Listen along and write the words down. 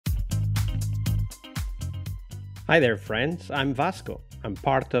Hi there, friends. I'm Vasco. I'm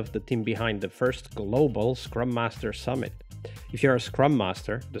part of the team behind the first global Scrum Master Summit. If you're a Scrum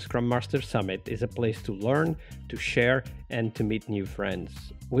Master, the Scrum Master Summit is a place to learn, to share, and to meet new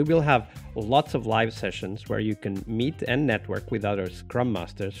friends. We will have lots of live sessions where you can meet and network with other Scrum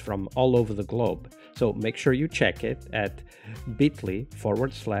Masters from all over the globe. So make sure you check it at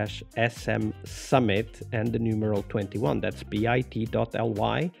bit.ly/SM Summit and the numeral 21. That's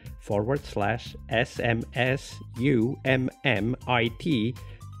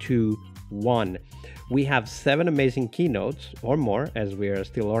bit.ly/SMSUMMIT21. We have 7 amazing keynotes or more, as we are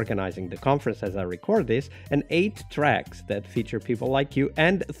still organizing the conference as I record this, and 8 tracks that feature people like you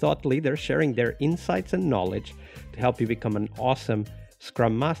and thought leaders sharing their insights and knowledge to help you become an awesome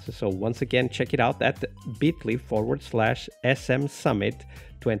Scrum Master. So once again, check it out at bit.ly/SM Summit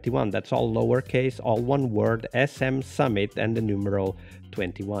 21. That's all lowercase, all one word, SM Summit and the numeral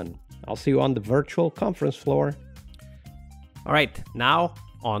 21. I'll see you on the virtual conference floor. All right, now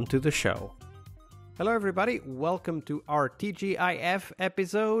on to the show. Hello, everybody. Welcome to our TGIF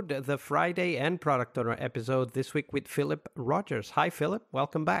episode, the Friday and Product Owner episode this week with Philip Rogers. Hi, Philip.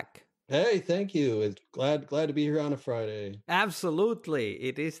 Welcome back. Hey, thank you. It's glad to be here on a Friday. Absolutely.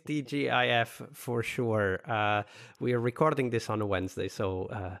 It is TGIF for sure. We are recording this on a Wednesday, so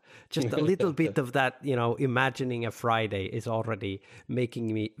just a little bit of that, imagining a Friday is already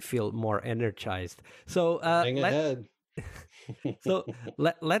making me feel more energized. So hang ahead. So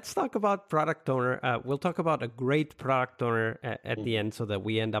let's talk about product owner. We'll talk about a great product owner at the end so that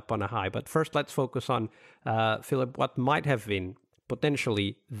we end up on a high. But first, let's focus on, Philip, what might have been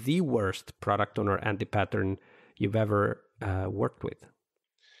potentially the worst product owner anti-pattern you've ever worked with.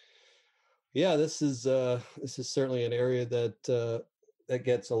 Yeah, this is certainly an area that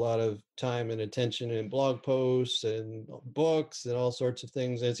gets a lot of time and attention in blog posts and books and all sorts of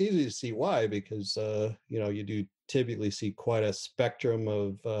things. And it's easy to see why, because you do typically see quite a spectrum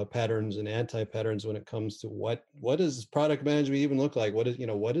of patterns and anti-patterns when it comes to what does product management even look like? What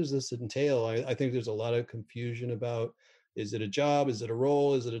does this entail? I think there's a lot of confusion about, is it a job? Is it a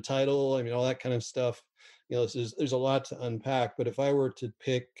role? Is it a title? I mean, all that kind of stuff. There's a lot to unpack. But if I were to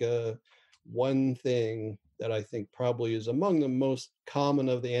pick one thing that I think probably is among the most common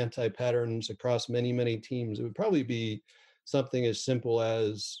of the anti-patterns across many, many teams, it would probably be something as simple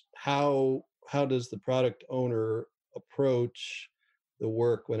as how does the product owner approach the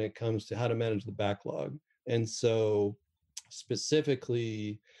work when it comes to how to manage the backlog? And so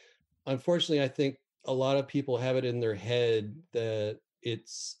specifically, unfortunately, I think a lot of people have it in their head that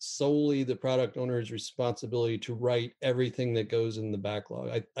it's solely the product owner's responsibility to write everything that goes in the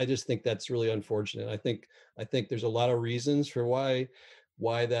backlog. I just think that's really unfortunate. I think there's a lot of reasons for why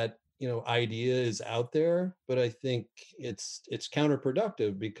that idea is out there, but I think it's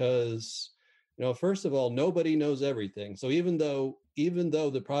counterproductive because first of all, nobody knows everything. So even though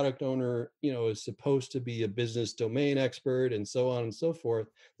the product owner is supposed to be a business domain expert and so on and so forth,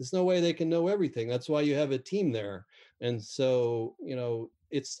 there's no way they can know everything. That's why you have a team there. And so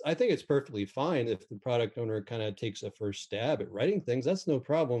I think it's perfectly fine if the product owner kind of takes a first stab at writing things. That's no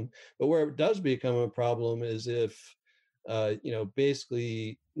problem. But where it does become a problem is if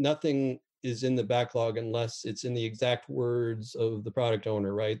basically nothing is in the backlog unless it's in the exact words of the product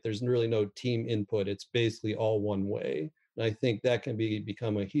owner, right? There's really no team input. It's basically all one way. And I think that can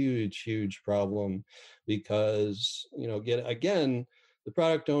become a huge problem because, again, the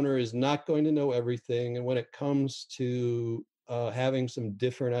product owner is not going to know everything. And when it comes to having some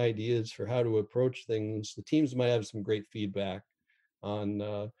different ideas for how to approach things, the teams might have some great feedback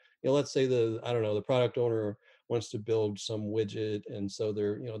on, let's say the product owner wants to build some widget, and so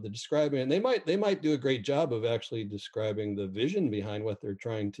they're describing it, and they might do a great job of actually describing the vision behind what they're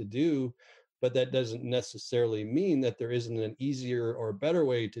trying to do, but that doesn't necessarily mean that there isn't an easier or better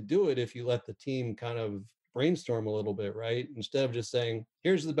way to do it if you let the team kind of brainstorm a little bit, right? Instead of just saying,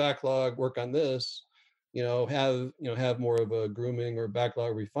 here's the backlog, work on this, have more of a grooming or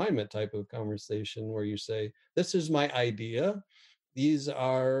backlog refinement type of conversation where you say, this is my idea, these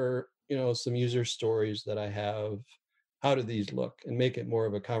are some user stories that I have. How do these look? And make it more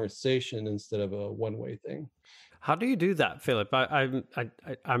of a conversation instead of a one-way thing. How do you do that, Philip? I'm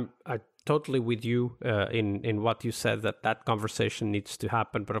totally with you in what you said, that conversation needs to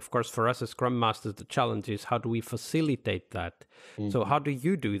happen. But of course, for us as Scrum Masters, the challenge is how do we facilitate that? Mm-hmm. So how do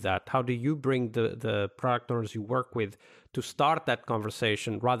you do that? How do you bring the product owners you work with to start that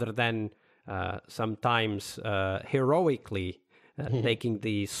conversation rather than sometimes heroically taking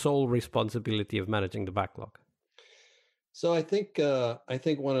the sole responsibility of managing the backlog? So I think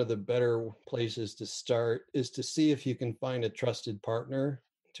one of the better places to start is to see if you can find a trusted partner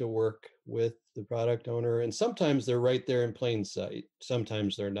to work with the product owner, and sometimes they're right there in plain sight.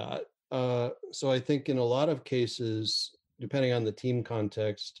 Sometimes they're not. So I think in a lot of cases, depending on the team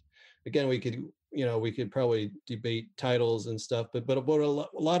context, again, we could probably debate titles and stuff, but what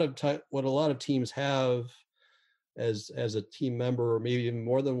a lot of teams have as a team member, or maybe even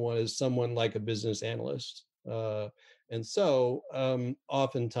more than one, is someone like a business analyst. And so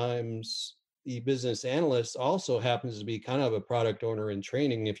oftentimes the business analyst also happens to be kind of a product owner in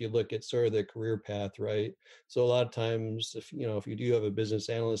training if you look at sort of the career path, right? So a lot of times, if you do have a business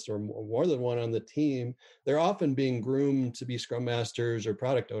analyst or more than one on the team, they're often being groomed to be scrum masters or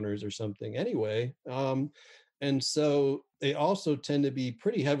product owners or something anyway. And so they also tend to be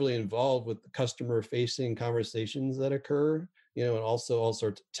pretty heavily involved with the customer facing conversations that occur, and also all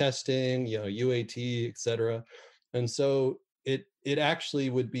sorts of testing, UAT, et cetera. And so it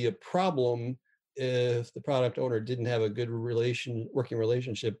actually would be a problem if the product owner didn't have a good working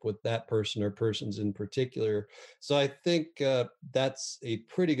relationship with that person or persons in particular. So I think that's a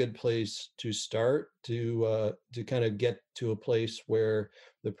pretty good place to start to kind of get to a place where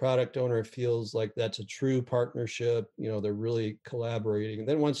the product owner feels like that's a true partnership. They're really collaborating. And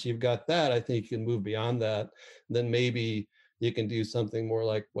then once you've got that, I think you can move beyond that. Then maybe you can do something more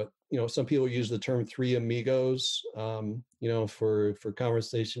like what some people use the term three amigos, for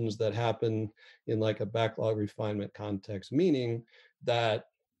conversations that happen in like a backlog refinement context, meaning that,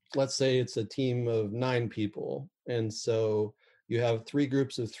 let's say it's a team of 9 people, and so you have 3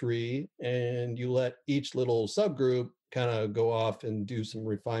 groups of 3, and you let each little subgroup kind of go off and do some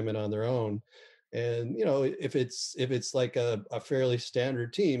refinement on their own. And if it's like a fairly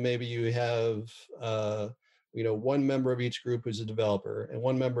standard team, maybe you have one member of each group who's a developer, and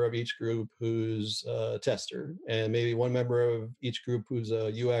one member of each group who's a tester, and maybe one member of each group who's a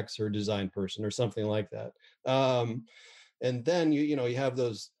UX or design person or something like that. And then you have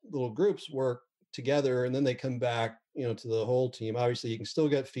those little groups work together, and then they come back to the whole team. Obviously you can still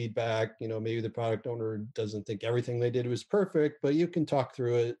get feedback. Maybe the product owner doesn't think everything they did was perfect, but you can talk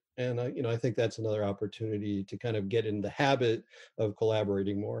through it. And I think that's another opportunity to kind of get in the habit of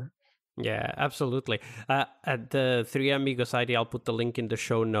collaborating more. Yeah, absolutely. At the Three Amigos idea, I'll put the link in the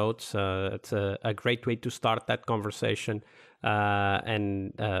show notes. It's a great way to start that conversation.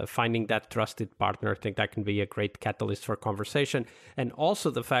 And finding that trusted partner, I think that can be a great catalyst for conversation. And also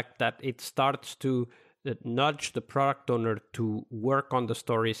the fact that it starts to nudge the product owner to work on the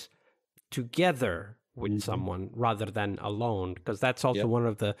stories together with someone rather than alone, because that's also Yep. one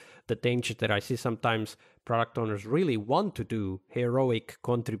of the dangers that I see. Sometimes product owners really want to do heroic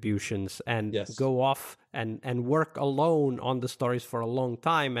contributions and Yes. go off and work alone on the stories for a long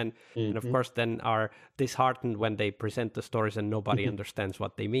time, and of Mhm. course then are disheartened when they present the stories and nobody understands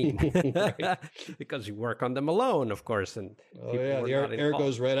what they mean. Right. Because you work on them alone, of course, and Oh people yeah, were the not air involved.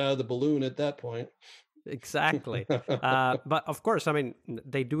 goes right out of the balloon at that point. Exactly. But of course, I mean,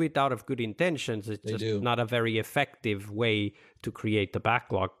 they do it out of good intentions. It's They just do. not a very effective way to create the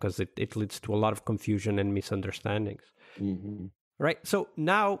backlog, because it leads to a lot of confusion and misunderstandings. Hmm. Right. So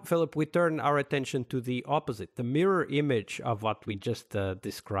now, Philip, we turn our attention to the opposite, the mirror image of what we just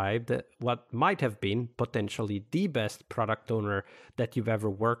described, what might have been potentially the best product owner that you've ever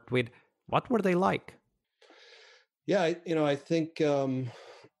worked with. What were they like? Yeah, I think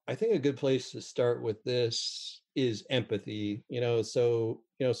a good place to start with this is empathy. So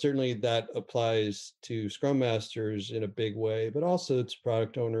certainly that applies to Scrum Masters in a big way, but also to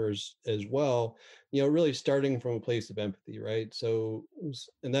product owners as well. Really starting from a place of empathy, right? So,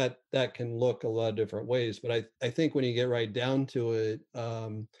 and that can look a lot of different ways, but I think when you get right down to it,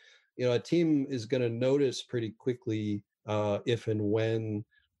 a team is going to notice pretty quickly if and when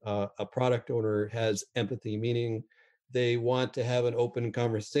a product owner has empathy, meaning they want to have an open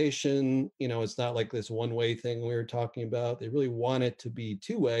conversation. It's not like this one way thing we were talking about. They really want it to be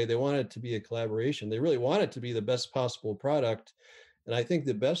two way. They want it to be a collaboration. They really want it to be the best possible product. And I think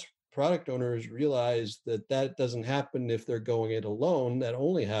the best product owners realize that that doesn't happen if they're going it alone. That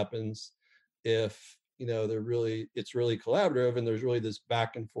only happens if it's really collaborative, and there's really this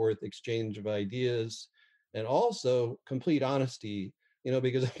back and forth exchange of ideas, and also complete honesty.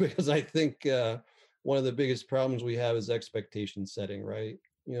 Because because I think one of the biggest problems we have is expectation setting, right?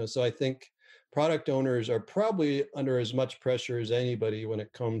 So I think product owners are probably under as much pressure as anybody when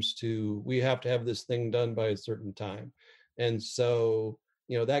it comes to, we have to have this thing done by a certain time. And so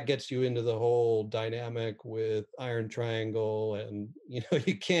that gets you into the whole dynamic with iron triangle, and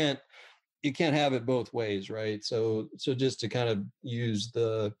you can't have it both ways, right? So just to kind of use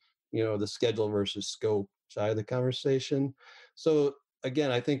the schedule versus scope side of the conversation. So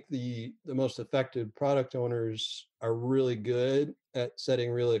again, I think the most effective product owners are really good at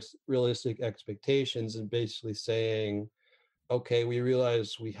setting realistic expectations and basically saying, okay, we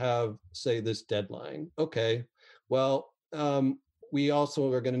realize we have, say, this deadline. Okay, well, we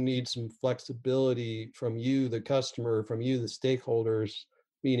also are going to need some flexibility from you, the customer, from you, the stakeholders,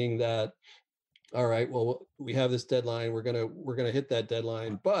 meaning that, all right, well, we have this deadline, we're gonna hit that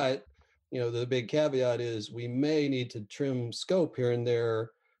deadline, but the big caveat is we may need to trim scope here and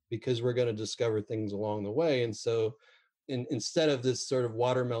there because we're going to discover things along the way. And so instead of this sort of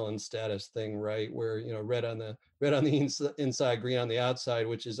watermelon status thing, right, where red on the inside, green on the outside,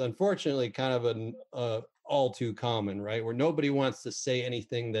 which is unfortunately kind of an all too common, right, where nobody wants to say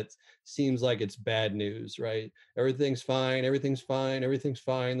anything that seems like it's bad news, right? Everything's fine, everything's fine, everything's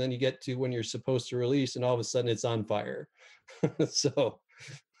fine. Then you get to when you're supposed to release, and all of a sudden it's on fire. So,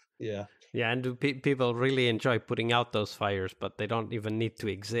 yeah. Yeah, and people really enjoy putting out those fires, but they don't even need to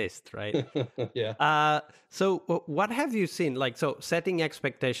exist, right? Yeah. So what have you seen? Like, so setting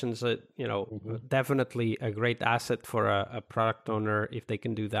expectations, definitely a great asset for a product owner if they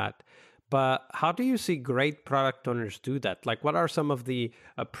can do that. But how do you see great product owners do that? Like, what are some of the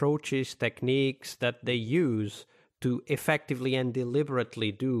approaches, techniques that they use to effectively and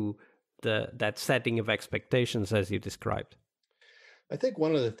deliberately do that setting of expectations as you described? I think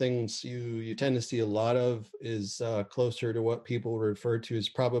one of the things you tend to see a lot of is closer to what people refer to as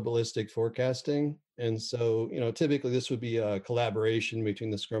probabilistic forecasting. And so, typically this would be a collaboration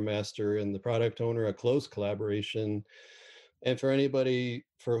between the Scrum Master and the product owner, a close collaboration. And for anybody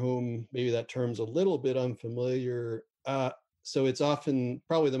for whom maybe that term's a little bit unfamiliar, so it's often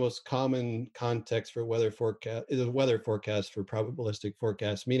probably the most common context for weather forecast is a weather forecast for probabilistic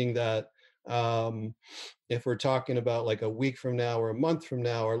forecast, meaning that if we're talking about like a week from now or a month from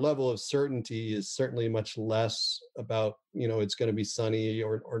now, our level of certainty is certainly much less about, it's going to be sunny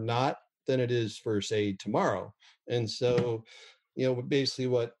or not than it is for, say, tomorrow. And so, basically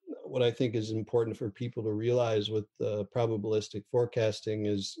what I think is important for people to realize with probabilistic forecasting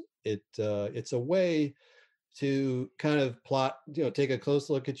is it's a way to kind of plot, take a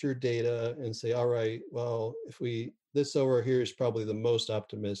close look at your data and say, all right, well, this over here is probably the most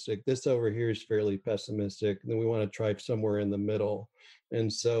optimistic, this over here is fairly pessimistic, and then we want to try somewhere in the middle.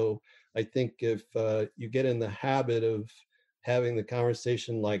 And so I think if you get in the habit of having the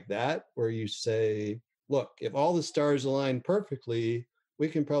conversation like that, where you say, look, if all the stars align perfectly, we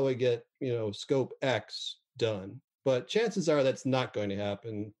can probably get, scope X done. But chances are that's not going to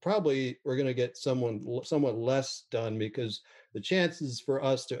happen. Probably we're going to get somewhat less done because the chances for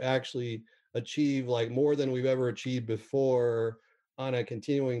us to actually achieve like more than we've ever achieved before on a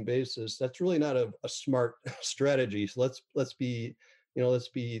continuing basis, that's really not a smart strategy. So let's be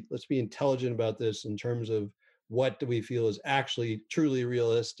intelligent about this in terms of what do we feel is actually truly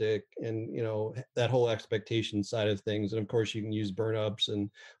realistic, and that whole expectation side of things. And of course you can use burn-ups and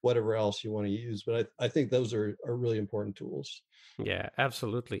whatever else you want to use, but I think those are really important tools. Yeah,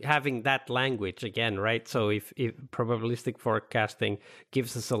 absolutely. Having that language again, right? So if probabilistic forecasting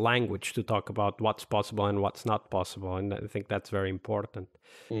gives us a language to talk about what's possible and what's not possible, and I think that's very important.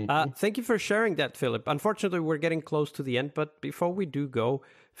 Mm-hmm. Thank you for sharing that, Philip. Unfortunately, we're getting close to the end, but before we do go,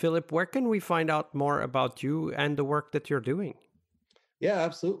 Philip, where can we find out more about you and the work that you're doing? Yeah,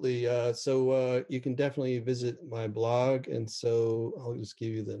 absolutely. So you can definitely visit my blog, and so I'll just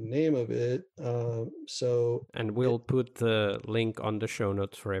give you the name of it. And we'll put the link on the show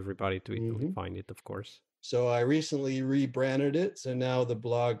notes for everybody to easily find it, of course. So I recently rebranded it. So now the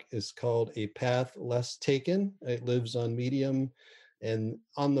blog is called A Path Less Taken. It lives on Medium. And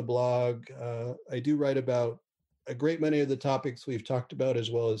on the blog, I do write about a great many of the topics we've talked about, as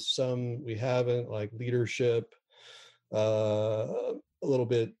well as some we haven't, like leadership, a little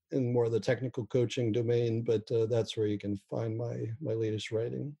bit in more of the technical coaching domain, but that's where you can find my latest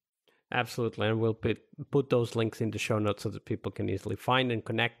writing. Absolutely. And we'll put those links in the show notes so that people can easily find and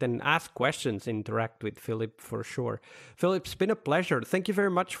connect and ask questions, interact with Philip for sure. Philip, it's been a pleasure. Thank you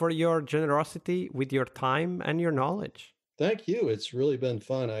very much for your generosity with your time and your knowledge. Thank you. It's really been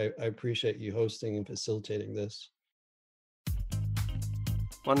fun. I appreciate you hosting and facilitating this.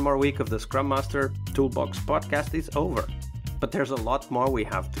 One more week of the Scrum Master Toolbox podcast is over, but there's a lot more we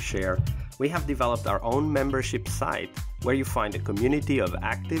have to share. We have developed our own membership site where you find a community of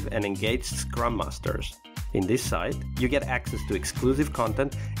active and engaged Scrum Masters. In this site, you get access to exclusive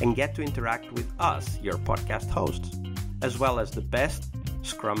content and get to interact with us, your podcast hosts, as well as the best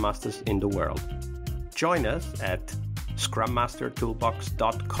Scrum Masters in the world. Join us at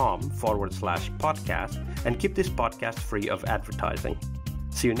scrummastertoolbox.com/podcast and keep this podcast free of advertising.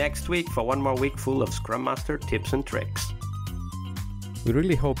 See you next week for one more week full of Scrum Master tips and tricks. We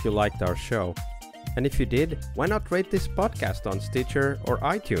really hope you liked our show. And if you did, why not rate this podcast on Stitcher or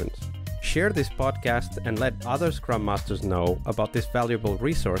iTunes? Share this podcast and let other Scrum Masters know about this valuable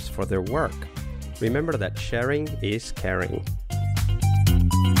resource for their work. Remember that sharing is caring.